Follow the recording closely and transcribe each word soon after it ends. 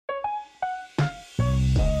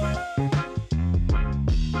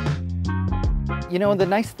You know, the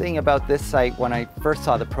nice thing about this site when I first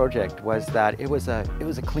saw the project was that it was a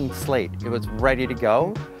clean slate. It was ready to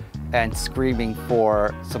go and screaming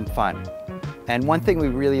for some fun. And one thing we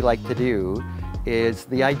really like to do is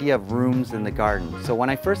the idea of rooms in the garden. So when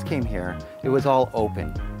I first came here, it was all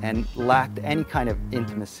open and lacked any kind of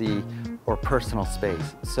intimacy or personal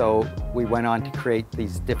space. So we went on to create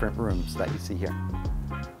these different rooms that you see here.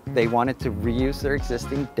 They wanted to reuse their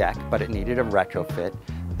existing deck, but it needed a retrofit.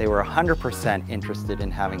 They were 100% interested in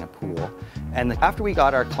having a pool. And after we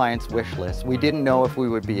got our client's wish list, we didn't know if we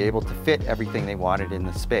would be able to fit everything they wanted in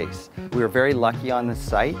the space. We were very lucky on this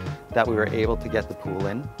site that we were able to get the pool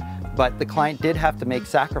in, but the client did have to make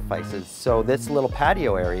sacrifices. So this little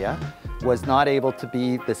patio area was not able to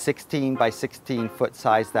be the 16 by 16 foot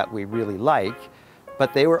size that we really like,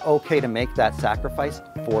 but they were okay to make that sacrifice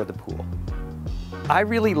for the pool. I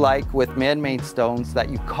really like with man-made stones that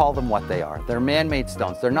you call them what they are. They're man-made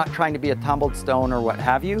stones. They're not trying to be a tumbled stone or what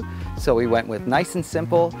have you. So we went with nice and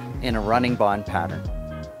simple in a running bond pattern.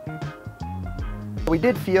 We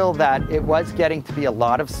did feel that it was getting to be a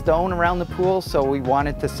lot of stone around the pool, so we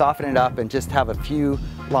wanted to soften it up and just have a few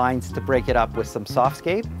lines to break it up with some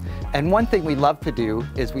softscape. And one thing we love to do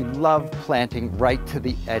is we love planting right to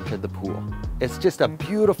the edge of the pool. It's just a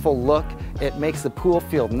beautiful look. It makes the pool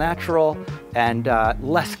feel natural and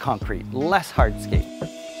less concrete, less hardscape.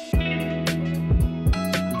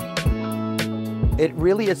 It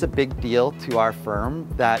really is a big deal to our firm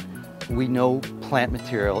that we know plant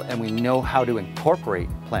material and we know how to incorporate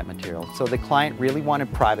plant material. So the client really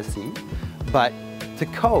wanted privacy, but to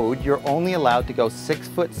code, you're only allowed to go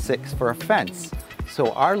 6'6" for a fence.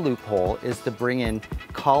 So our loophole is to bring in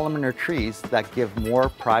columnar trees that give more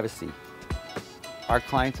privacy. Our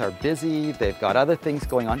clients are busy, they've got other things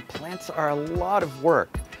going on. Plants are a lot of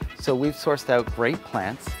work. So we've sourced out great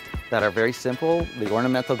plants that are very simple. The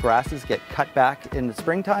ornamental grasses get cut back in the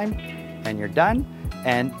springtime and you're done.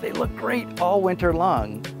 And they look great all winter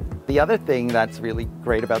long. The other thing that's really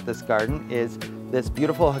great about this garden is this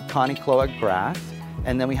beautiful Haconicloa grass.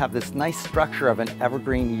 And then we have this nice structure of an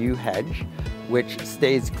evergreen yew hedge, which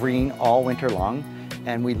stays green all winter long.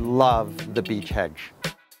 And we love the beech hedge.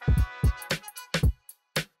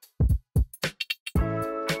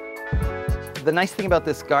 The nice thing about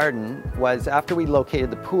this garden was after we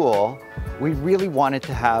located the pool, we really wanted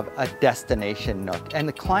to have a destination nook. And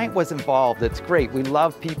the client was involved. It's great. We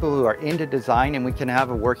love people who are into design and we can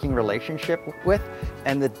have a working relationship with.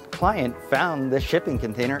 And the client found this shipping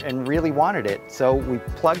container and really wanted it. So we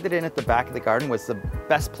plugged it in at the back of the garden, was the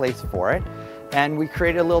best place for it. And we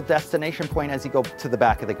created a little destination point as you go to the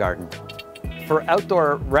back of the garden. For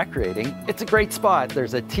outdoor recreating, it's a great spot.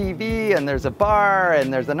 There's a TV and there's a bar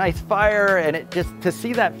and there's a nice fire, and it just, to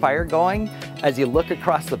see that fire going as you look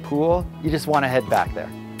across the pool, you just want to head back there.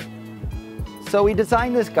 So we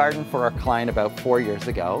designed this garden for our client about 4 years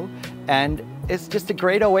ago, and it's just a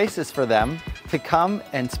great oasis for them to come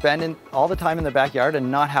and spend all the time in the backyard and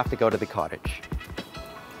not have to go to the cottage.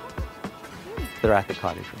 They're at the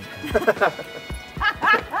cottage right now.